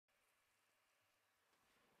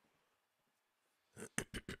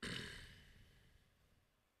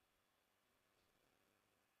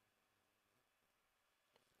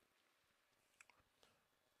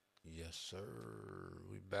Yes, sir.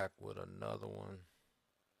 We back with another one.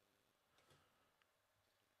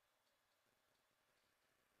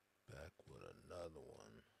 Back with another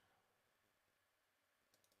one.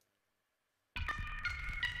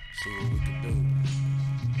 See what we can do.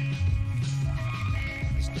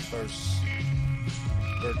 It's the first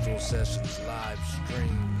virtual sessions live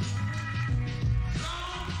stream.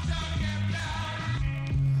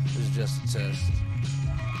 This is just a test.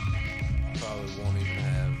 Probably won't even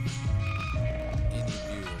have any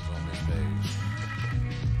viewers on this page.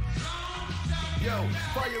 Yo,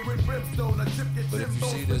 fire and brimstone, I tip your But if you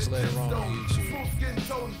see this later on YouTube, smooth skin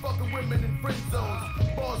tone, fucking women in friend zones.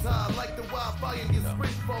 Bars high like the Wi-Fi in your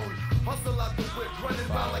sprint phone. Hustle out the whip, running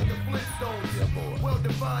around like the Flintstones. Yeah, boy. Well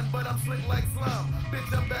defined, but I'm slick like slime.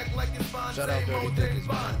 Bitch, I'm back like it's fine. Shout out Dirty Dickens,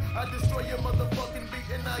 fine. I destroy your motherfucking beat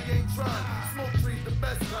and I ain't trying. Smoke trees the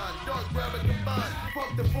best kind, dark rabbit combined.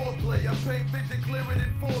 Fuck the foreplay, I paint vision, clear it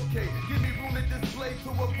in 4K. Give me room to display to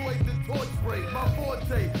avoid the torch spray. My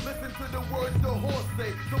forte, listen to the words the horse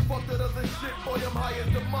say. So fuck that other shit, boy, I'm high as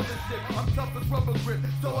the mothership. I'm tough as rubber grip,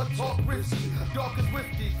 so I talk risky. Dark as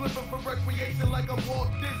whiskey, flipping for recreation like I'm Walt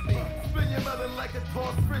Disney. Spin your melon like a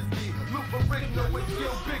toss frisbee. Loop a Rigno with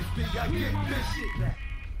Skill Bixby. I get this shit back.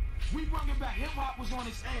 We bring it back. Hip hop was on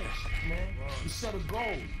its ass, man. We set a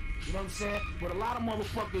goal. You know what I'm saying? But a lot of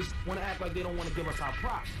motherfuckers want to act like they don't want to give us our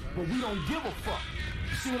props. But we don't give a fuck.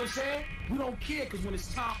 You see what I'm saying? We don't care, because when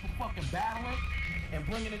it's time for fucking battling and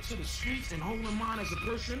bringing it to the streets and holding mine as a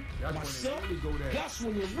person, myself, that's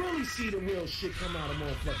when you really see the real shit come out of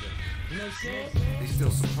motherfucker. You know what I'm saying? They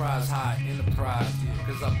still surprise high enterprise,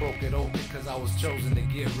 cause I broke it open, cause I was chosen to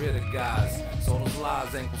get rid of guys. So those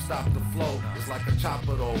lies ain't gon' stop the flow. It's like a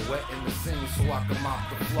chopper though, wet in the scene so I can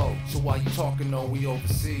mop the flow. So while you talking though, we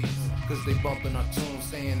overseas, cause they bumping our tunes,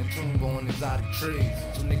 staying in tune, going exotic trees.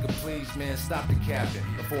 So nigga please man, stop the capping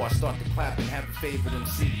before I start the clapping. Have a favorite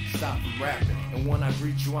MC, stop from rapping. And when I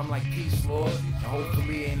greet you, I'm like peace lord. And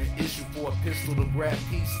hopefully ain't an issue for a pistol to grab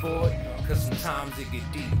peace for it, cause sometimes it get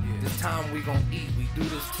deep. This time we gon' eat, we do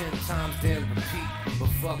this 10 times then repeat. But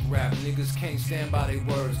fuck rap, niggas can't stand by their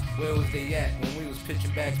words. Where was they at when we was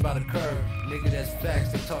pitching bags by the curb? Nigga, that's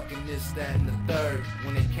facts, they talking this, that, and the third.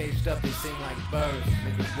 When they caged up, they sing like birds.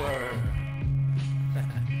 Niggas word.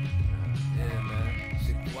 Yeah, man.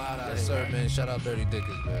 Shit wild out yes, here. sir, man. Shout out Dirty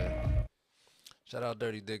Dickens, man. Shout out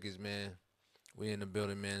Dirty Dickens, man. We in the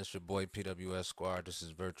building, man. It's your boy PWS Squad. This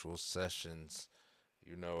is Virtual Sessions,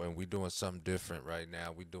 you know, and we doing something different right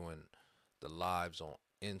now. We doing the lives on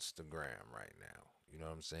Instagram right now. You know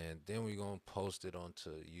what I'm saying? Then we gonna post it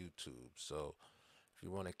onto YouTube. So if you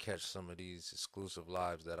want to catch some of these exclusive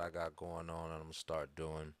lives that I got going on, and I'm gonna start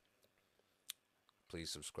doing, please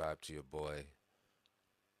subscribe to your boy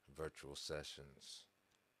Virtual Sessions.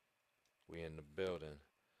 We in the building.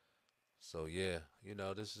 So yeah, you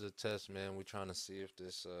know, this is a test, man. We're trying to see if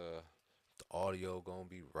this the audio gonna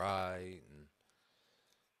be right, and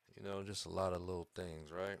you know, just a lot of little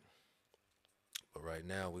things, right? But right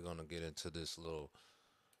now we're gonna get into this little,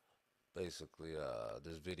 basically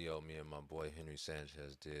this video me and my boy Henry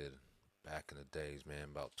Sanchez did back in the days, man,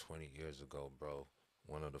 about 20 years ago, bro.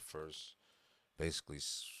 One of the first basically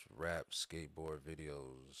rap skateboard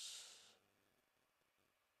videos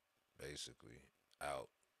basically out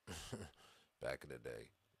back in the day,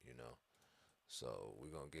 you know. So we're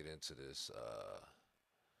gonna get into this.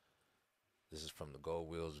 This is from the Gold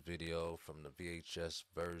Wheels video, from the VHS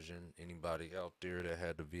version. Anybody out there that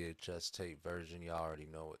had the VHS tape version, y'all already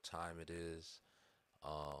know what time it is.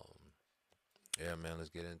 Yeah, man, let's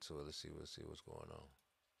get into it. Let's see what's going on.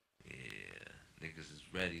 Yeah, niggas is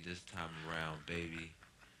ready this time around, baby.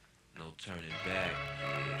 No turning back.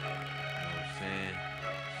 Yeah, you know what I'm saying?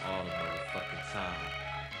 All the motherfucking time.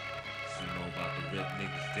 So you know about to rip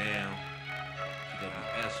niggas down.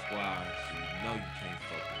 PWS Squad, so you know you can't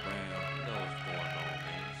fuck around. You know what's going on,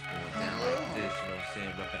 man. It's going down like this, you know what I'm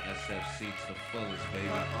saying? Reppin' SFC to the fullest,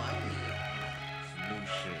 baby. Some new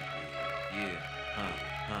shit. Yeah,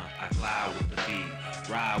 I glide with the beat,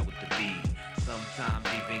 ride with the beat. Sometimes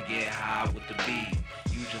even get high with the beat.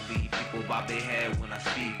 Usually people bob their head when I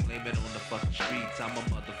speak. Blame it on the fucking streets. I'm a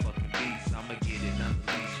motherfucking beast. I'ma get it none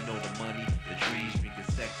the least. You know the money, the trees,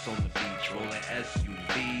 drinking sex on the beach, rolling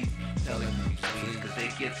SUVs, telling me please, cause they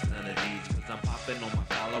gets none of these. Cause I'm popping on my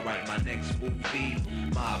collar I write my next movie.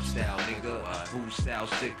 Mob style, nigga, who style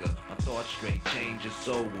sicker? My thoughts straight, change your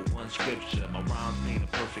soul with one scripture. My rhymes paint a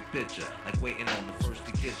perfect picture, like waiting on the first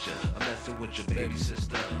to get ya. I'm messing with your baby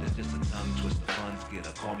sister. It's just a tongue twister, fun's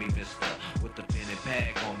getter. Call me mister. With the pen and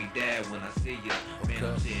pad, call me dad when I see ya. Man,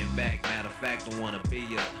 I'm sitting back, matter of fact, don't wanna be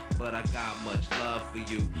ya. But I got much love for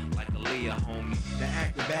you, like Aaliyah, homie. The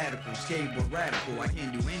acrobatical, skateboard radical. I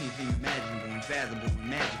can't do anything imaginable, unfathomable, and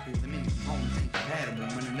magical. The many components ain't compatible.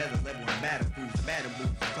 On another level, I'm battleproof. The battle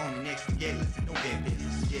booth is on the next get. Listen, don't get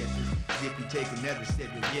business. Yes, if you take another step,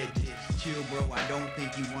 you'll get this. Chill, bro. I don't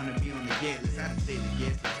think you wanna be on the get list. I done say the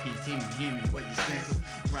guest list. Can't seem to hear me, but you senseless.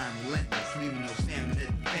 Rhyme relentless, leaving no stamina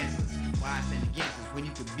defenseless. Why I stand against this when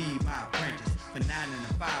you could be my apprentice? For 9 and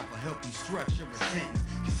a 5 will help you structure a sentence.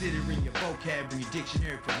 Considering your vocab, bring your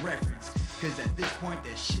dictionary for reference. Cause at this point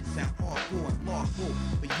that shit sound awful and lawful,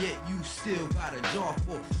 but yet you still got a jaw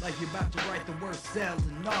full, like you're about to write the word selling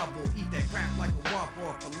novel. Eat that crap like a waffle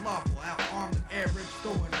or falafel. Out armed with Arabs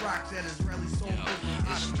throwing rocks at Israeli soldiers with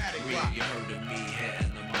automatic real, rock. you heard of me hitting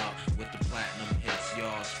them up with the platinum hits,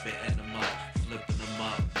 y'all spitting them up, flipping them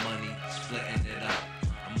up, money splitting it up.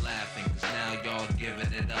 I'm laughing cause now y'all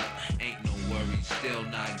giving it up. Ain't no worries, still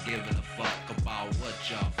not giving a fuck about what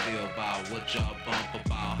y'all feel, about what y'all bump,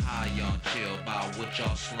 about how y'all chill, about what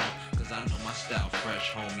y'all slump. Cause I know my style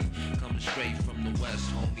fresh, homie. Coming straight from the west,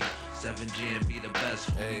 homie. 7G and be the best,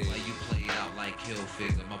 homie. Like you played out like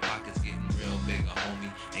Hilfiger. My pocket's getting real bigger,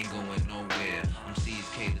 homie. Ain't going nowhere. I'm C's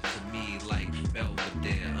catered to me like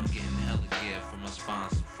Belvedere. I'm getting hella gear from my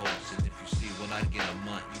sponsor folks. And if you see what I get a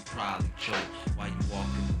month, you probably choke. While you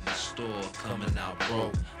walking in the store, coming out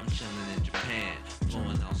broke. I'm chilling in Japan,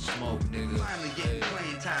 blowing out smoke, nigga. Finally getting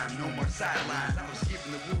playing time, no more sidelines. I was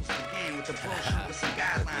skipping the rules of the game with the brochure with some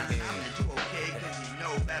guidelines. And I'm gonna do okay, cause you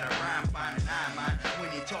know that I rhyme fine and I mind. When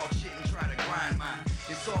you talk shit and try to grind mine,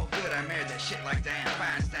 it's all good, I married that shit like Diane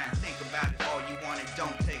Feinstein. Think about it all you want, it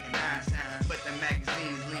don't take an Einstein. But the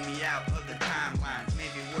magazines leave me out of the timelines.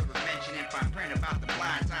 Maybe worth mentioning if I'm print about the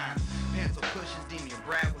blind times. Pencil cushions, deem me a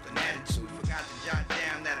brat with an attitude. Forgot to jot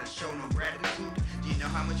down that I show no gratitude. Do you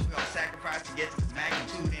know how much we all sacrifice to get to this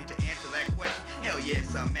magnitude? And to answer that question, hell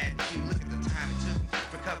yes, I'm mad at you. Look at the time it took me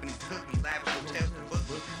for companies to hook me, lavish hotels to book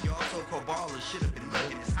me. You also call ballers should have been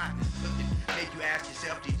looking. It's hot and it's cooking. Make you ask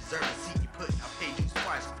yourself, do you deserve the seat you put? I'll pay dues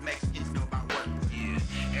twice if the Mexicans know about work. Yeah,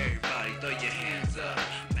 everybody throw your hands up.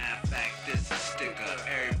 Matter of fact, this is sticker.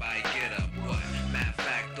 Everybody get up, what? Matter of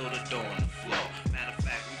fact, throw the door on the floor. Matter of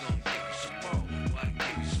fact, we gon' give you some more. What?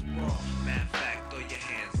 Give you some more. Matter of fact, throw your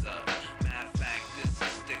hands up. Matter of fact, this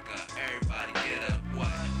is sticker. Everybody get up,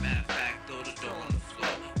 what? Matter of fact, throw the door on the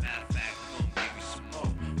floor. Matter of fact, we gon' give you some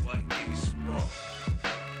more. What? Give you some more.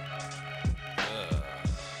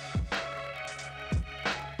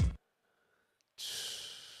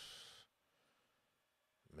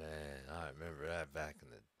 Man, I remember that back in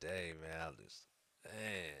the day, man.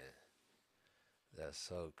 Man, that's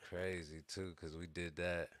so crazy too, cause we did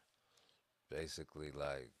that basically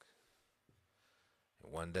like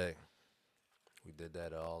in one day. We did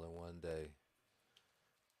that all in one day.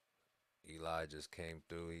 Eli just came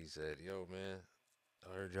through. He said, "Yo, man,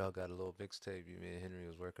 I heard y'all got a little mixtape. You, me and Henry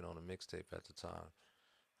was working on a mixtape at the time,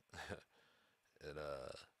 and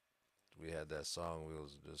we had that song. We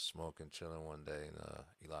was just smoking, chilling one day, and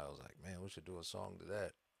Eli was like, "Man, we should do a song to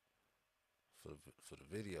that for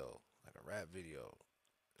the video, like a rap video."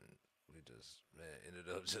 And we just, man,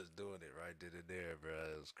 ended up just doing it right then and there, bro.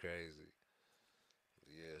 It was crazy.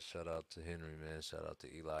 Yeah, shout out to Henry, man. Shout out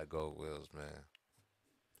to Eli Gold Wheels, man.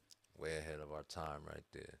 Way ahead of our time right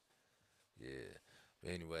there. Yeah.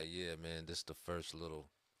 But anyway, yeah, man, this is the first little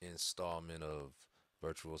installment of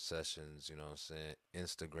virtual sessions, you know what I'm saying?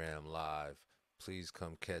 Instagram Live. Please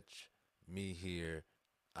come catch me here.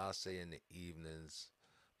 I'll say in the evenings,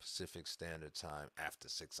 Pacific Standard Time, after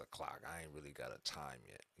 6 o'clock. I ain't really got a time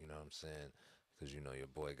yet, you know what I'm saying? Because, you know, your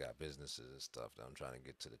boy got businesses and stuff that I'm trying to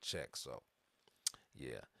get to the check, so,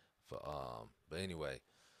 yeah. But anyway,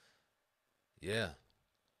 yeah.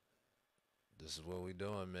 This is what we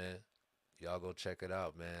doing, man. Y'all go check it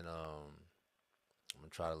out, man. I'm gonna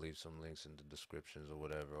try to leave some links in the descriptions or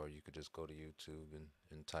whatever, or you could just go to YouTube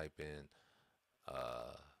and type in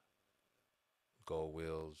Gold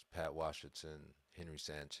Wheels, Pat Washington, Henry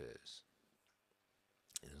Sanchez.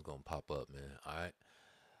 And it's gonna pop up, man. Alright.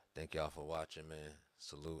 Thank y'all for watching, man.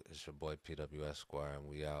 Salute. It's your boy PWS Squire, and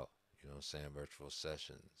we out. You know what I'm saying? Virtual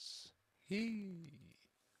sessions. Hee.